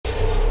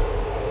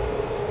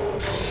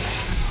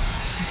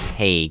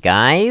Hey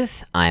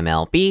guys, I'm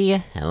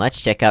LB, and let's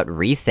check out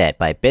Reset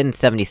by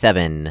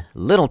Bin77.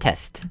 Little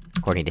test,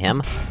 according to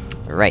him.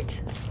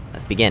 Right,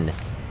 let's begin.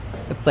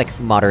 Looks like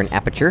modern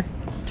aperture.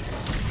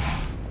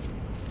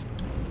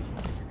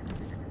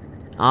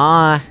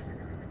 Ah,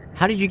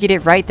 how did you get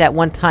it right that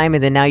one time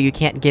and then now you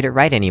can't get it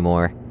right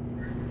anymore?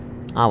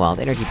 Ah well,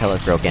 the energy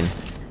pellet's broken.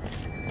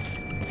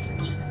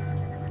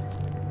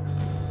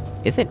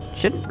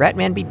 Shouldn't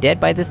Ratman be dead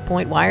by this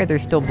point? Why are there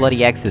still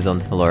bloody X's on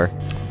the floor?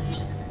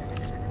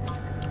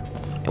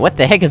 And what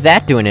the heck is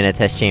that doing in a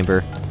test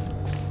chamber?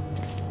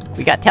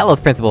 We got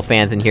Talos Principle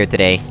fans in here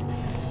today.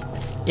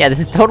 Yeah, this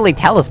is totally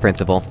Talos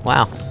Principle,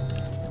 wow.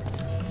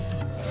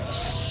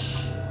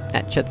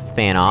 That shuts the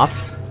fan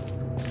off.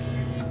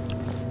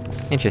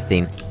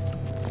 Interesting.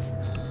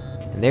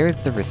 And there's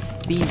the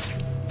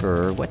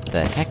receiver, what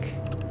the heck?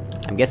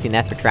 I'm guessing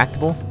that's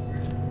retractable?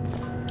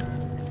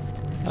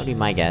 That would be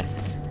my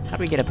guess. How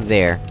do we get up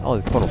there? Oh,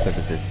 there's portal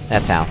surfaces,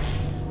 that's how.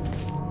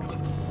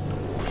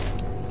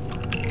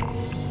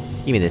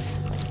 Give me this.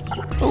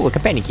 Oh, a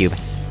companion cube!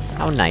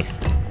 How nice.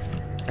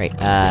 Right,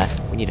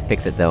 we need to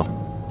fix it, though.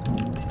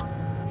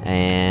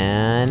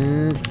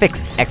 And...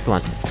 fixed!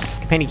 Excellent!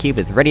 Companion cube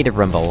is ready to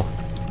rumble.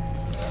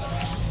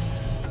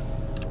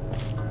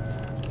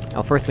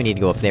 Oh, first we need to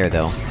go up there,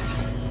 though.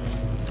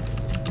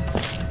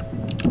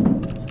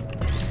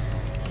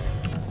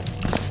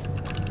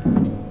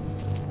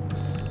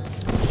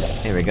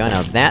 There we go,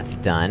 now that's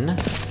done.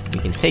 We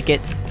can take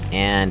it,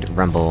 and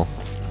rumble.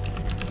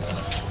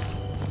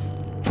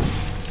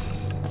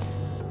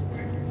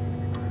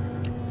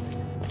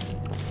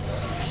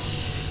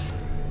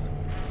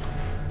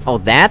 Oh,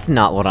 that's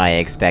not what I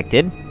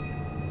expected!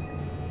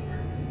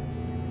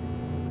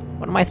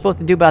 What am I supposed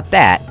to do about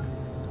that?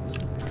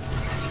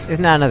 There's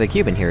not another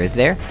cube in here, is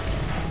there?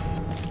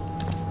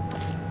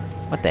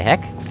 What the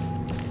heck?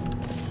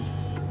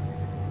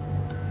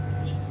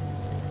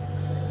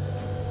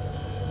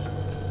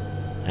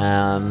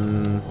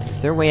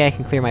 Is there a way I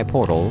can clear my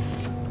portals?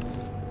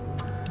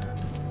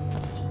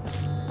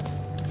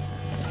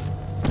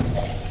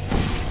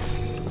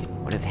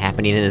 What is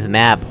happening in this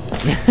map?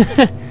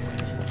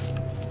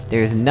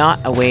 There's not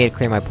a way to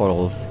clear my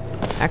portals.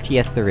 Actually,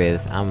 yes there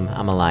is. I'm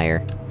a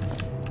liar.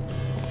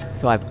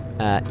 So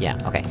yeah,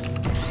 okay.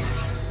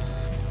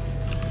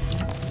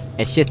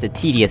 It's just a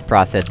tedious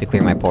process to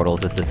clear my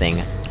portals, is the thing.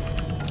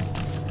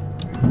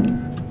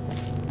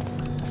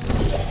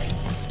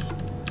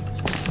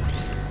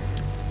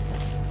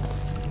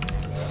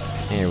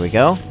 There we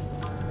go.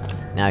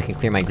 Now I can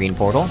clear my green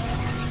portal.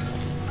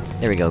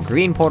 There we go,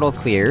 green portal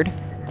cleared.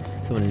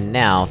 So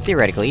now,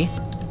 theoretically...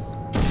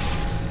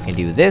 I can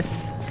do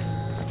this.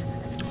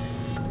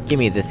 Give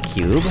me this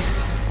cube.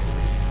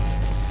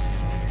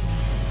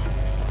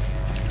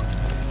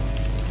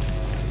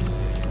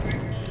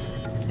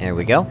 There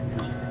we go.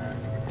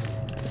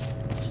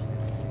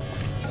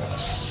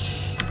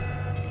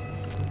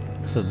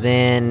 So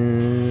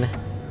then...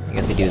 I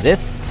guess we do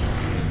this.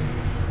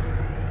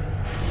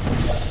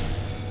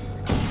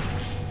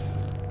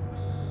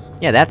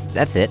 Yeah,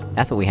 that's it.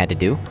 That's what we had to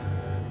do.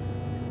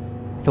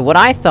 So what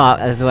I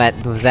thought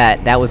was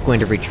that was going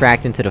to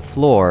retract into the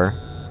floor,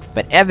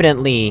 but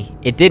evidently,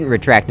 it didn't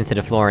retract into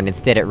the floor and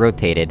instead it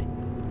rotated.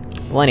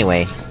 Well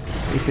anyway,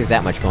 at least there's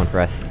that much going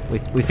for us.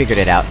 We figured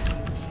it out.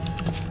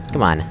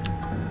 Come on.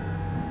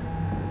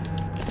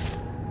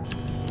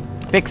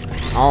 Fixed!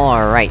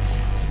 Alright.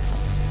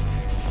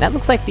 That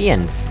looks like the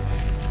end.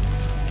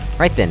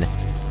 Right then.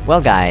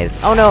 Well guys,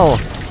 oh no!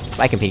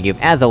 Bye Companion Cube,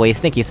 as always,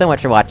 thank you so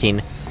much for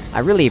watching. I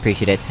really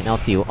appreciate it, and I'll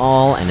see you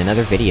all in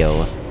another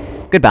video.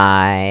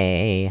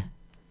 Goodbye!